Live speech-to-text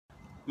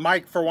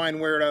Mike for Wine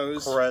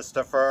Weirdos.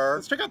 Christopher.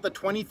 Let's check out the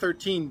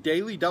 2013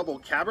 Daily Double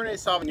Cabernet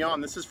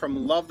Sauvignon. This is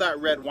from Love That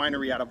Red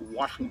Winery out of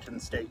Washington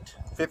State.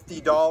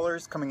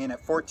 $50, coming in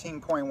at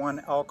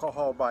 14.1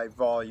 alcohol by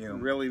volume.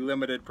 Really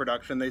limited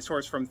production. They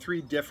source from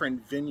 3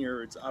 different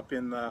vineyards up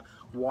in the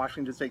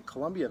Washington State,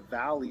 Columbia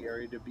Valley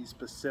area to be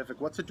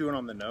specific. What's it doing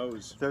on the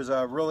nose? There's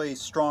a really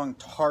strong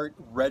tart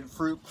red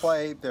fruit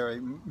play.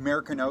 The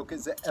American oak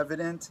is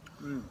evident.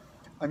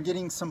 I'm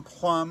getting some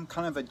plum,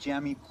 kind of a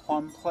jammy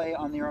plum play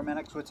on the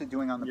aromatics. What's it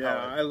doing on the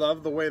palate? Yeah, I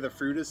love the way the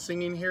fruit is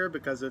singing here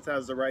because it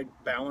has the right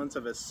balance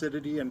of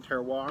acidity and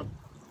terroir.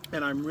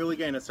 And I'm really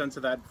getting a sense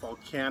of that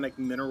volcanic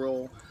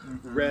mineral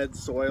red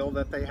soil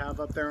that they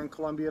have up there in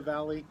Columbia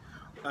Valley.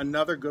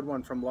 Another good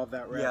one from Love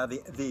That Red. Yeah,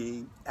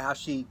 the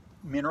ashy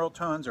mineral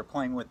tones are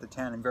playing with the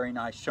tannin, very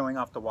nice, showing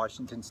off the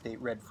Washington State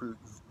red fruit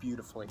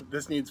beautifully.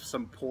 This needs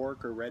some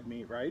pork or red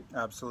meat, right?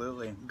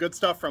 Absolutely. Good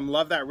stuff from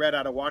Love That Red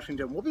out of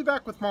Washington. We'll be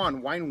back with more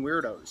on Wine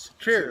Weirdos.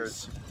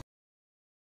 Cheers.